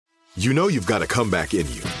You know you've got a comeback in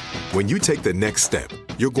you. When you take the next step,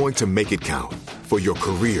 you're going to make it count. For your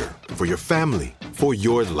career, for your family, for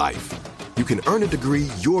your life. You can earn a degree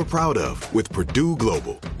you're proud of with Purdue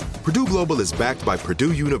Global. Purdue Global is backed by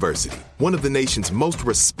Purdue University, one of the nation's most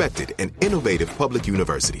respected and innovative public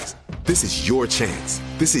universities. This is your chance.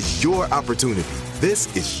 This is your opportunity.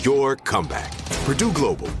 This is your comeback. Purdue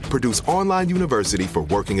Global, Purdue's online university for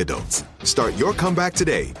working adults. Start your comeback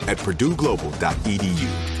today at purdueglobal.edu.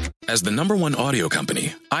 As the #1 audio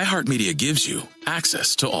company, iHeartMedia gives you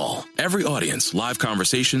access to all. Every audience, live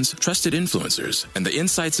conversations, trusted influencers, and the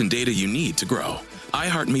insights and data you need to grow.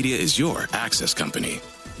 iHeartMedia is your access company.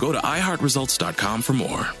 Go to iHeartResults.com for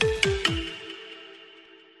more.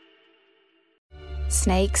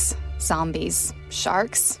 Snakes, zombies,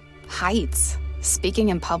 sharks, heights, speaking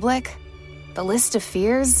in public. The list of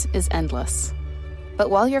fears is endless. But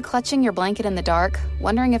while you're clutching your blanket in the dark,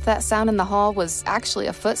 wondering if that sound in the hall was actually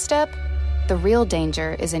a footstep, the real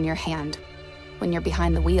danger is in your hand, when you're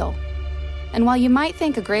behind the wheel. And while you might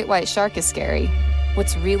think a great white shark is scary,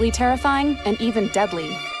 what's really terrifying and even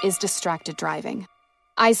deadly is distracted driving.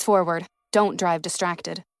 Eyes forward, don't drive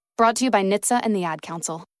distracted. Brought to you by NHTSA and the Ad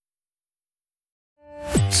Council.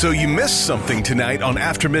 So you missed something tonight on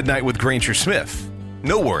After Midnight with Granger Smith.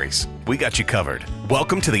 No worries, we got you covered.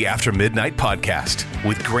 Welcome to the After Midnight Podcast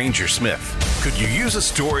with Granger Smith. Could you use a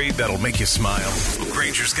story that'll make you smile?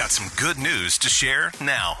 Granger's got some good news to share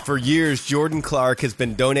now. For years, Jordan Clark has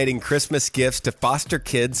been donating Christmas gifts to foster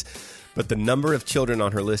kids, but the number of children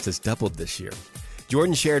on her list has doubled this year.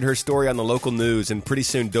 Jordan shared her story on the local news, and pretty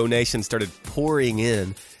soon donations started pouring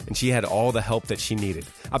in, and she had all the help that she needed.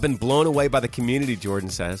 I've been blown away by the community, Jordan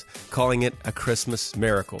says, calling it a Christmas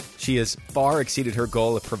miracle. She has far exceeded her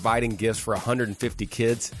goal of providing gifts for 150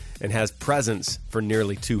 kids and has presents for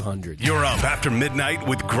nearly 200. You're up After Midnight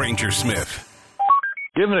with Granger Smith.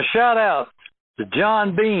 Giving a shout out to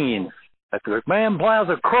John Bean at the McMahon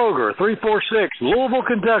Plaza Kroger, 346, Louisville,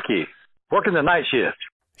 Kentucky, working the night shift.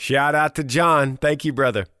 Shout out to John. Thank you,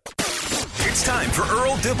 brother. It's time for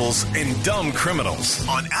Earl Dibbles and Dumb Criminals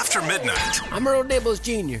on After Midnight. I'm Earl Dibbles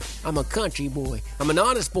Jr. I'm a country boy. I'm an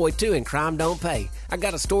honest boy, too, and crime don't pay. I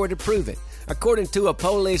got a story to prove it. According to a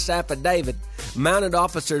police affidavit, mounted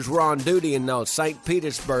officers were on duty in St.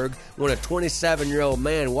 Petersburg when a 27-year-old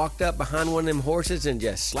man walked up behind one of them horses and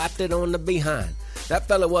just slapped it on the behind. That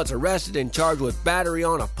fella was arrested and charged with battery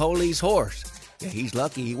on a police horse. Yeah, he's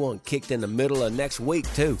lucky he wasn't kicked in the middle of next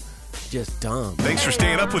week, too. Just dumb. Thanks for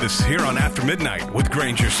staying up with us here on After Midnight with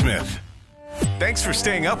Granger Smith. Thanks for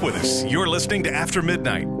staying up with us. You're listening to After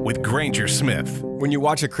Midnight with Granger Smith. When you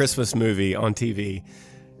watch a Christmas movie on TV,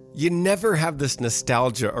 you never have this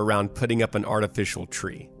nostalgia around putting up an artificial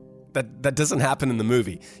tree. That doesn't happen in the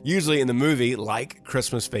movie. Usually in the movie, like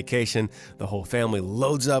Christmas Vacation, the whole family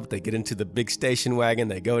loads up, they get into the big station wagon,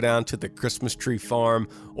 they go down to the Christmas tree farm,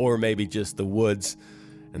 or maybe just the woods,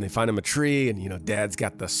 and they find him a tree, and Dad's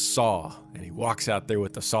got the saw, and he walks out there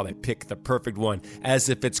with the saw. They pick the perfect one, as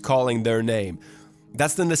if it's calling their name.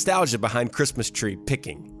 That's the nostalgia behind Christmas tree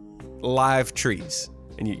picking. Live trees.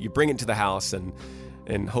 And you bring it to the house, and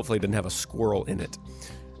hopefully it doesn't have a squirrel in it.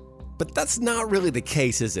 But that's not really the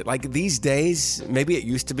case, is it? Like these days, maybe it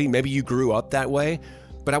used to be, maybe you grew up that way,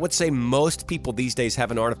 but I would say most people these days have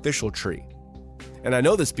an artificial tree. And I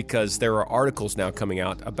know this because there are articles now coming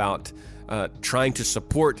out about trying to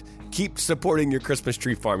keep supporting your Christmas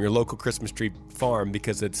tree farm, your local Christmas tree farm,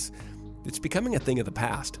 because it's becoming a thing of the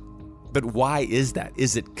past. But why is that?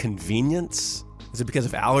 Is it convenience? Is it because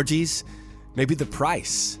of allergies? Maybe the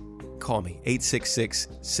price? Call me,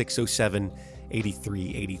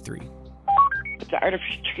 866-607-8383. The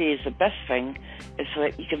artificial tree is the best thing, is so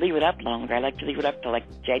that you can leave it up longer. I like to leave it up to like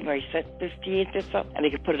January 15th or something, and you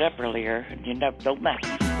can put it up earlier, and you don't mess.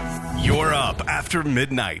 You're up After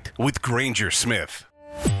Midnight with Granger Smith.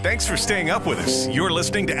 Thanks for staying up with us. You're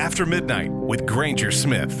listening to After Midnight with Granger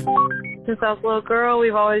Smith. Since I was a little girl,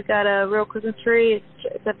 we've always got a real Christmas tree.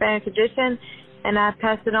 It's a family tradition, and I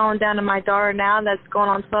passed it on down to my daughter now that's going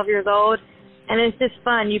on 12 years old. And it's just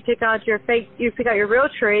fun. You pick out your real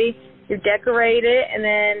tree, you decorate it, and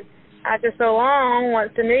then after so long,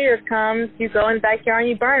 once the New Year's comes, you go in the backyard and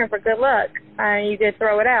you burn it for good luck. And you just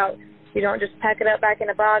throw it out. You don't just pack it up back in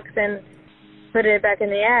a box and put it back in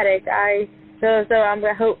the attic. So I'm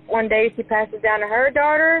going to hope one day she passes down to her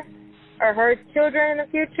daughter or her children in the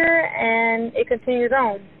future, and it continues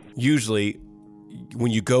on. Usually,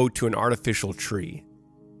 when you go to an artificial tree,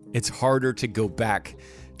 it's harder to go back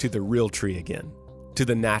to the real tree again, to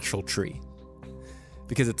the natural tree.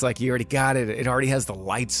 Because it's like you already got it. It already has the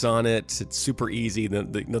lights on it. It's super easy.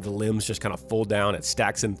 The limbs just kind of fold down. It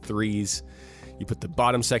stacks in threes. You put the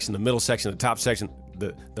bottom section, the middle section, the top section,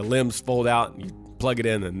 the limbs fold out, and you plug it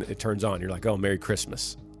in, and it turns on. You're like, oh, Merry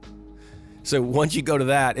Christmas. So once you go to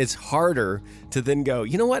that, it's harder to then go,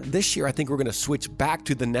 you know what? This year, I think we're going to switch back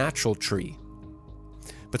to the natural tree.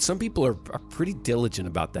 But some people are pretty diligent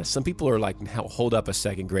about that. Some people are like, hold up a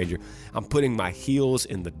second, Granger. I'm putting my heels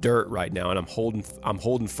in the dirt right now, and I'm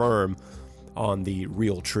holding firm on the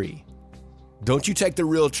real tree. Don't you take the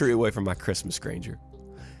real tree away from my Christmas, Granger.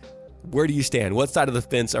 Where do you stand? What side of the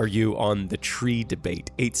fence are you on the tree debate?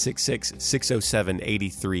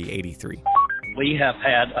 866-607-8383. We have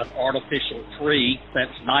had an artificial tree since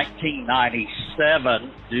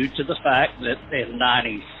 1997 due to the fact that in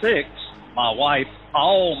 96, my wife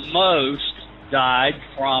almost died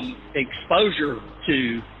from exposure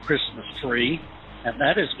to Christmas tree. And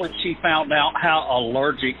that is when she found out how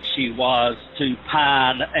allergic she was to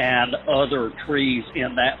pine and other trees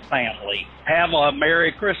in that family. Have a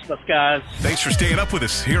Merry Christmas, guys. Thanks for staying up with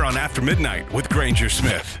us here on After Midnight with Granger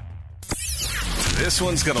Smith. This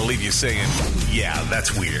one's going to leave you saying, yeah,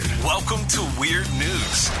 that's weird. Welcome to Weird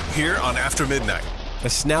News here on After Midnight. A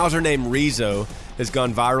schnauzer named Rizzo has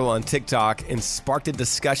gone viral on TikTok and sparked a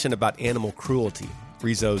discussion about animal cruelty.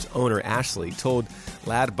 Rizzo's owner, Ashley, told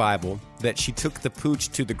Lad Bible that she took the pooch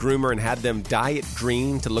to the groomer and had them dye it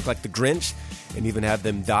green to look like the Grinch, and even had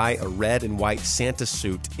them dye a red and white Santa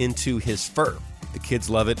suit into his fur. The kids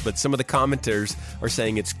love it, but some of the commenters are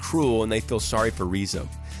saying it's cruel and they feel sorry for Rizzo.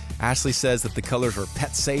 Ashley says that the colors are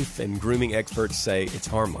pet safe, and grooming experts say it's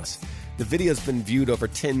harmless. The video's been viewed over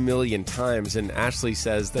 10 million times, and Ashley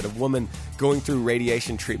says that a woman going through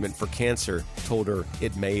radiation treatment for cancer told her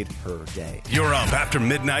it made her day. You're up After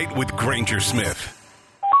Midnight with Granger Smith.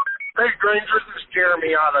 Hey, Granger, this is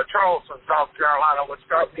Jeremy out of Charleston, South Carolina. What's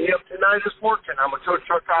got me up tonight is working. I'm a tow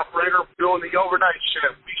truck operator doing the overnight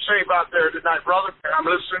shift. Be safe out there tonight, brother. And I'm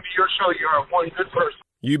listening to your show. You're one good person.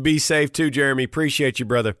 You be safe too, Jeremy. Appreciate you,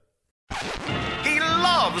 brother. He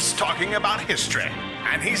loves talking about history,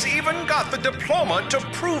 and he's even got the diploma to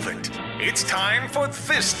prove it. It's time for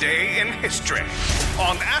This Day in History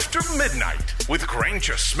on After Midnight with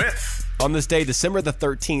Granger Smith. On this day, December the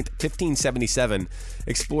 13th, 1577,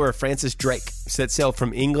 explorer Francis Drake set sail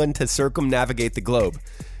from England to circumnavigate the globe.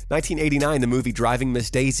 1989, the movie Driving Miss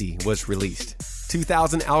Daisy was released.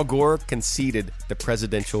 2000, Al Gore conceded the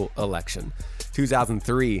presidential election.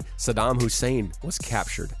 2003, Saddam Hussein was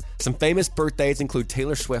captured. Some famous birthdays include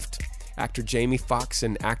Taylor Swift, actor Jamie Foxx,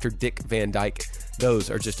 and actor Dick Van Dyke.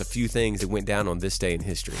 Those are just a few things that went down on this day in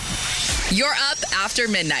history. You're up After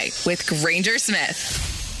Midnight with Granger Smith.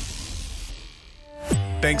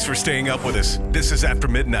 Thanks for staying up with us. This is After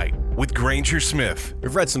Midnight with Granger Smith.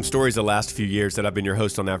 We've read some stories the last few years that I've been your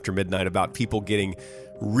host on After Midnight about people getting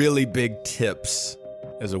really big tips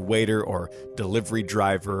as a waiter or delivery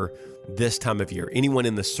driver this time of year. Anyone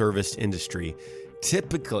in the service industry.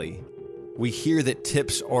 Typically, we hear that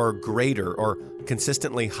tips are greater or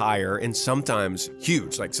consistently higher and sometimes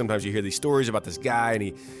huge. Like sometimes you hear these stories about this guy and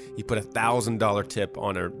he put $1,000 tip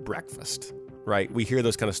on a breakfast, right? We hear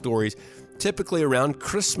those kind of stories typically around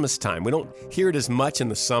Christmas time. We don't hear it as much in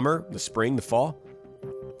the summer, the spring, the fall.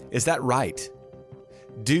 Is that right?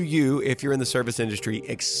 Do you, if you're in the service industry,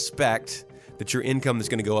 expect that your income is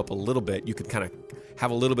going to go up a little bit? You could kind of have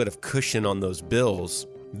a little bit of cushion on those bills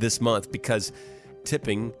this month because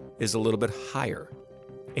tipping is a little bit higher.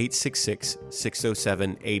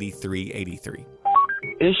 866-607-8383.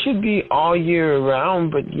 It should be all year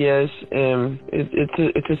round, but yes,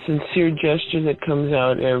 it's a sincere gesture that comes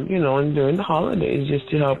out, during the holidays just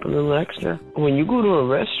to help a little extra. When you go to a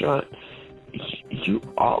restaurant, you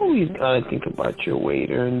always gotta think about your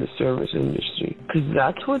waiter in the service industry because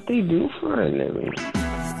that's what they do for a living.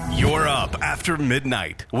 You're up After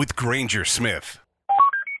Midnight with Granger Smith.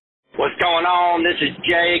 What's going on? This is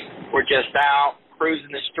Jake. We're just out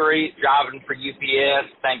cruising the street, driving for UPS.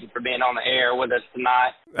 Thank you for being on the air with us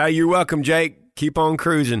tonight. You're welcome, Jake. Keep on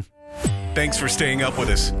cruising. Thanks for staying up with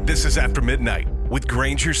us. This is After Midnight with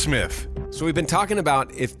Granger Smith. So we've been talking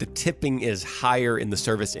about if the tipping is higher in the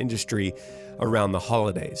service industry around the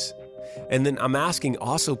holidays. And then I'm asking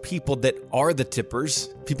also people that are the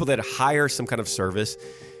tippers, people that hire some kind of service,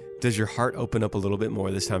 does your heart open up a little bit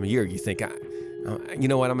more this time of year? You think, you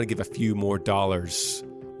know what, I'm going to give a few more dollars,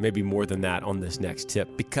 maybe more than that on this next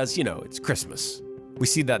tip because, it's Christmas. We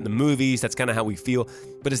see that in the movies. That's kind of how we feel.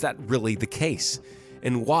 But is that really the case?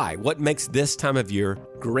 And why? What makes this time of year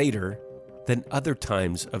greater than other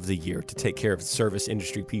times of the year to take care of service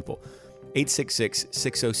industry people?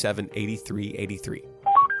 866-607-8383.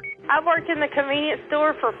 I've worked in the convenience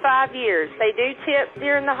store for 5 years. They do tip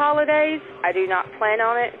during the holidays. I do not plan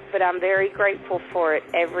on it, but I'm very grateful for it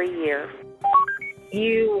every year.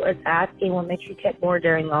 you was asking what makes you tip more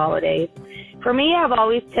during the holidays. For me, I've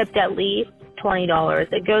always tipped at least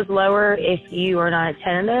 $20. It goes lower if you are not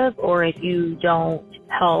attentive or if you don't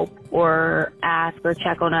help or ask or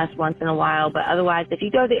check on us once in a while. But otherwise, if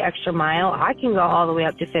you go the extra mile, I can go all the way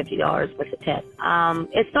up to $50 with a tip.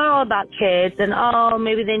 It's not all about kids and, oh,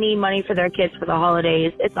 maybe they need money for their kids for the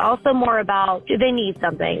holidays. It's also more about, do they need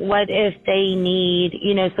something? What if they need,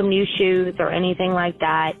 some new shoes or anything like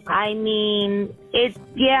that? I mean, it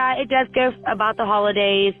does go about the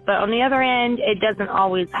holidays, but on the other end, it doesn't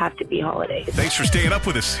always have to be holidays. Thanks for staying up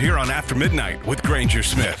with us here on After Midnight with Granger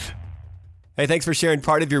Smith. Hey, thanks for sharing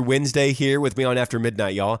part of your Wednesday here with me on After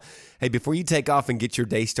Midnight, y'all. Hey, before you take off and get your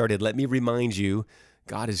day started, let me remind you,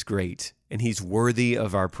 God is great, and He's worthy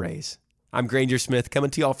of our praise. I'm Granger Smith,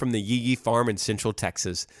 coming to y'all from the Yee Yee Farm in Central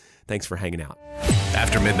Texas. Thanks for hanging out.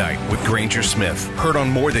 After Midnight with Granger Smith, heard on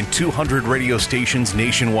more than 200 radio stations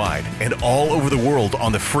nationwide and all over the world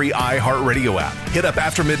on the free iHeartRadio app. Hit up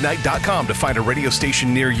aftermidnight.com to find a radio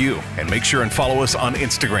station near you, and make sure and follow us on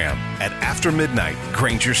Instagram at After Midnight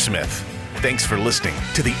Granger Smith. Thanks for listening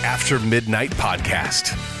to the After Midnight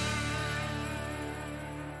Podcast.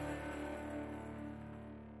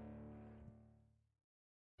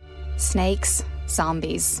 Snakes,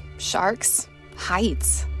 zombies, sharks,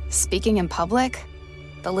 heights, speaking in public.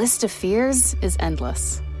 The list of fears is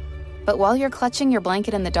endless. But while you're clutching your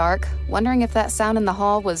blanket in the dark, wondering if that sound in the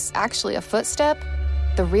hall was actually a footstep,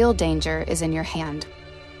 the real danger is in your hand,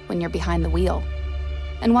 when you're behind the wheel.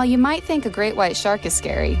 And while you might think a great white shark is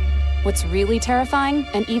scary, what's really terrifying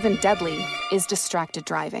and even deadly is distracted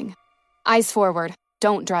driving. Eyes forward.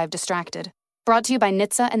 Don't drive distracted. Brought to you by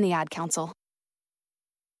NHTSA and the Ad Council.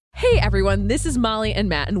 Hey everyone, this is Molly and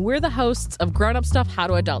Matt, and we're the hosts of Grown Up Stuff How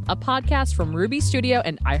to Adult, a podcast from Ruby Studio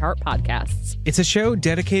and iHeart Podcasts. It's a show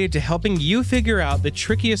dedicated to helping you figure out the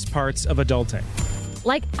trickiest parts of adulting.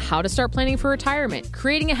 Like how to start planning for retirement,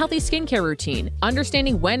 creating a healthy skincare routine,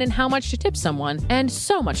 understanding when and how much to tip someone, and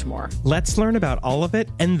so much more. Let's learn about all of it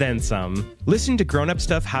and then some. Listen to Grown Up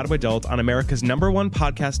Stuff How to Adult on America's #1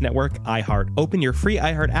 podcast network, iHeart. Open your free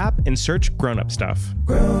iHeart app and search Grown Up Stuff.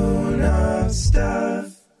 Grown Up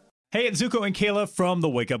Stuff. Hey, it's Zuko and Kayla from The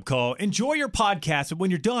Wake Up Call. Enjoy your podcast, but when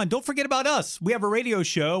you're done, don't forget about us. We have a radio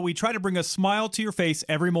show. We try to bring a smile to your face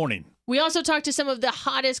every morning. We also talk to some of the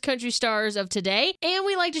hottest country stars of today, and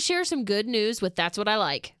we like to share some good news with That's What I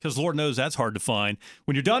Like. Because Lord knows that's hard to find.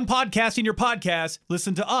 When you're done podcasting your podcast,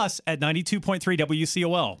 listen to us at 92.3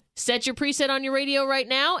 WCOL. Set your preset on your radio right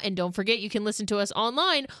now, and don't forget you can listen to us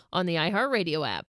online on the iHeartRadio app.